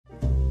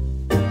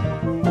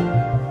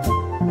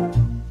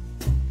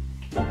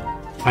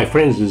Hi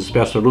friends, this is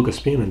Pastor Lucas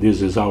Pin and this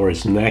is our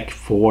snack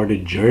for the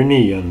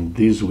journey, and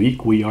this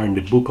week we are in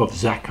the book of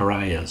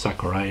Zechariah.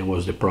 Zechariah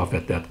was the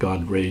prophet that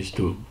God raised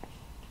to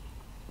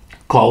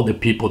call the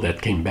people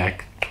that came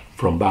back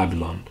from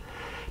Babylon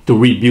to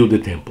rebuild the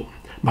temple.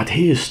 But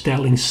he is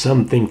telling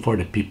something for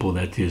the people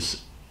that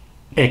is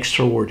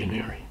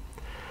extraordinary,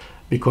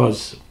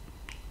 because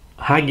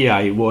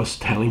Haggai was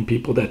telling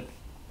people that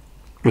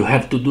you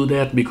have to do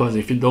that because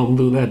if you don't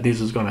do that,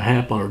 this is going to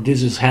happen, or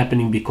this is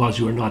happening because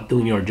you are not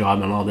doing your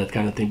job and all that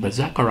kind of thing. But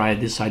Zechariah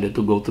decided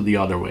to go to the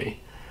other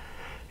way.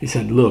 He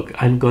said, look,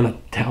 I'm going to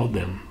tell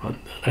them,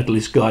 at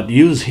least God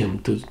used him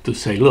to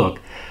say, look,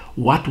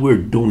 what we're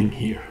doing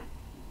here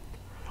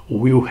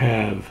will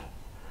have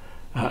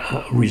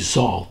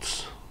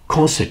results,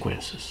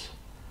 consequences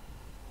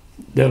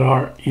that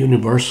are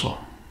universal,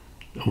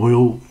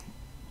 will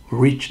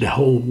reach the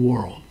whole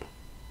world.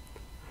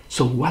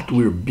 So what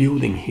we're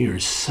building here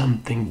is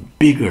something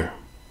bigger.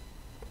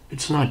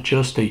 It's not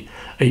just a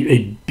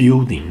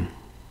building.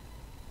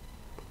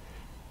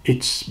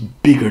 It's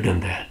bigger than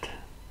that.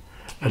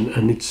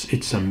 And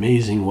it's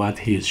amazing what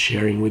he is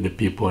sharing with the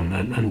people.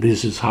 And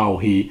this is how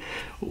he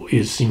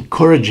is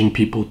encouraging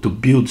people to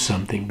build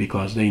something,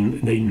 because they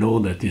know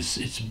that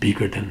it's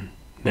bigger than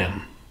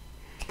them.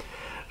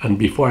 And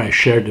before I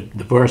share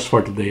the verse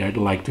for today, I'd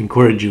like to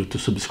encourage you to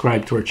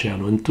subscribe to our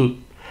channel and to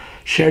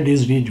share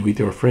this video with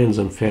your friends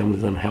and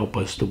families and help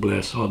us to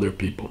bless other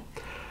people.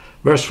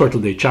 Verse for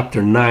today,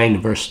 chapter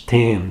 9, verse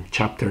 10.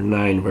 Chapter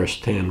 9, verse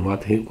 10.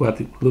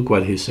 Look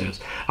what he says.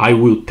 I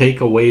will take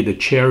away the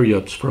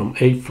chariots from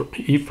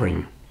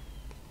Ephraim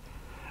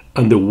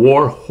and the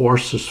war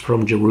horses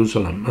from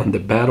Jerusalem, and the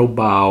battle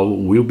bow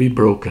will be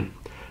broken.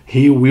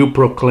 He will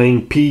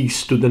proclaim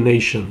peace to the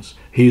nations.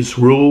 His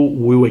rule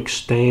will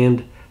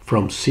extend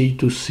from sea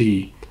to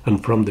sea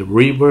and from the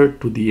river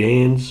to the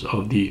ends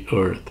of the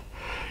earth.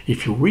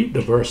 If you read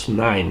the verse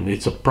 9,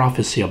 it's a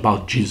prophecy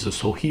about Jesus.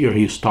 So here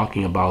he's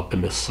talking about the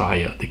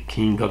Messiah, the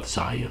King of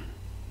Zion.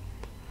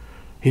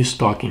 He's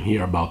talking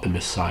here about the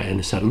Messiah, and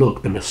he said,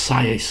 look, the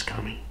Messiah is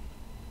coming.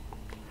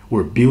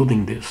 We're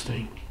building this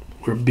thing.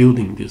 We're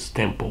building this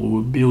temple.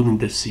 We're building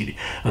this city.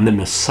 And the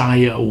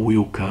Messiah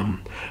will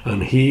come,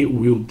 and he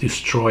will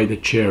destroy the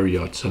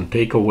chariots and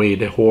take away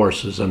the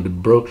horses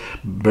and break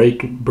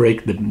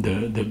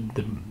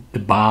the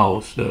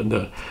bows,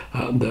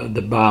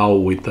 the bow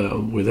with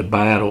a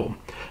battle.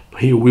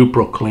 He will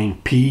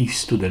proclaim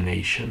peace to the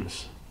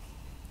nations,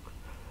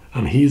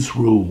 and his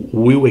rule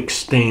will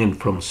extend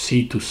from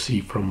sea to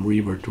sea, from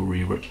river to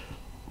river,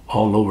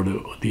 all over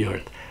the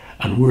earth.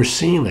 And we're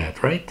seeing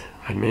that, right?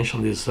 I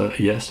mentioned this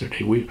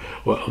yesterday.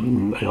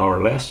 In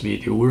our last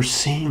video, we're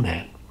seeing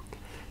that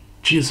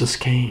Jesus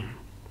came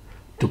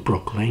to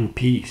proclaim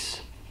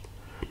peace.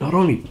 Not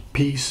only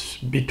peace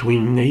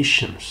between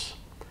nations,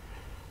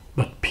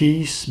 but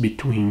peace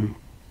between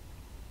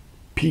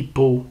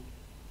people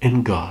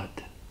and God.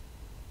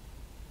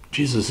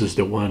 Jesus is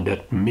the one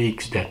that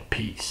makes that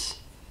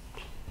peace.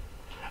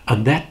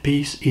 And that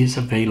peace is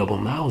available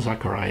now.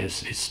 Zechariah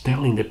is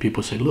telling the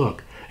people, say,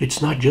 look,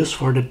 it's not just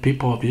for the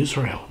people of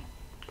Israel.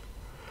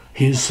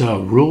 His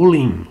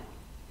ruling,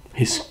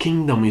 his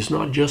kingdom is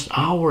not just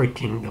our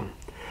kingdom.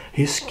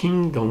 His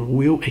kingdom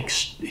will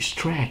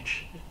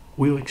stretch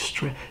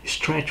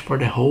for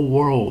the whole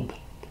world.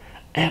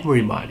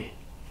 Everybody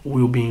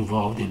will be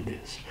involved in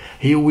this.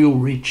 He will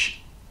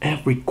reach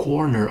every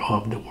corner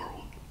of the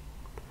world.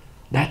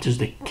 That is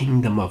the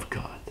kingdom of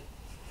God.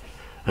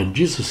 And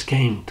Jesus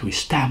came to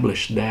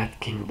establish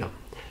that kingdom.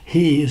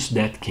 He is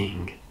that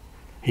king.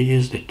 He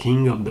is the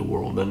king of the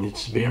world, and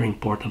it's very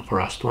important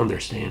for us to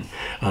understand.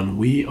 And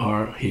we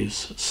are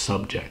his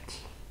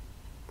subjects.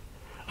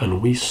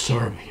 And we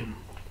serve him.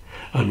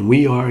 And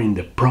we are in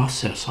the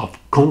process of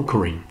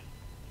conquering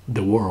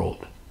the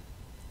world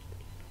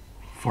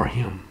for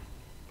him.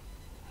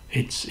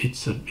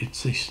 It's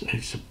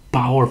a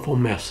powerful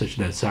message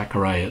that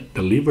Zechariah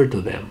delivered to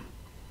them.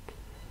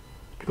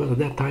 Because at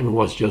that time it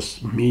was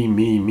just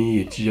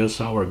me. It's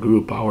just our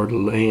group, our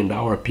land,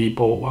 our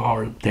people,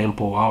 our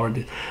temple,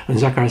 and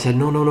Zechariah said,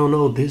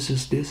 no. This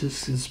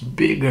is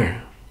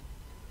bigger.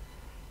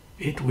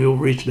 It will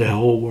reach the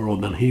whole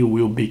world, and he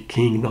will be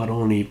king not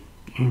only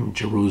in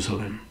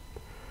Jerusalem.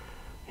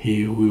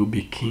 He will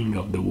be king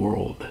of the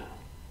world,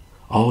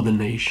 all the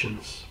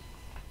nations,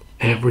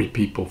 every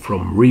people,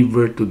 from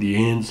river to the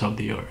ends of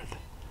the earth.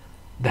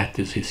 That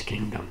is his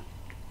kingdom,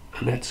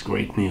 and that's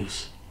great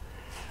news.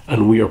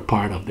 And we are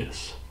part of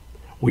this.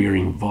 We are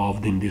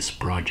involved in this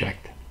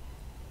project.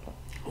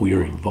 We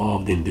are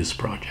involved in this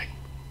project.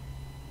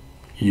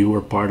 You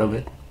are part of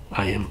it.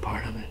 I am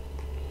part of it.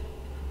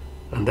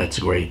 And that's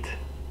great.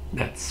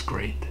 That's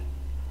great.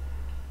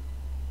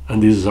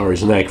 And this is our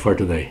snack for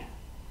today.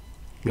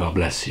 God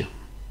bless you.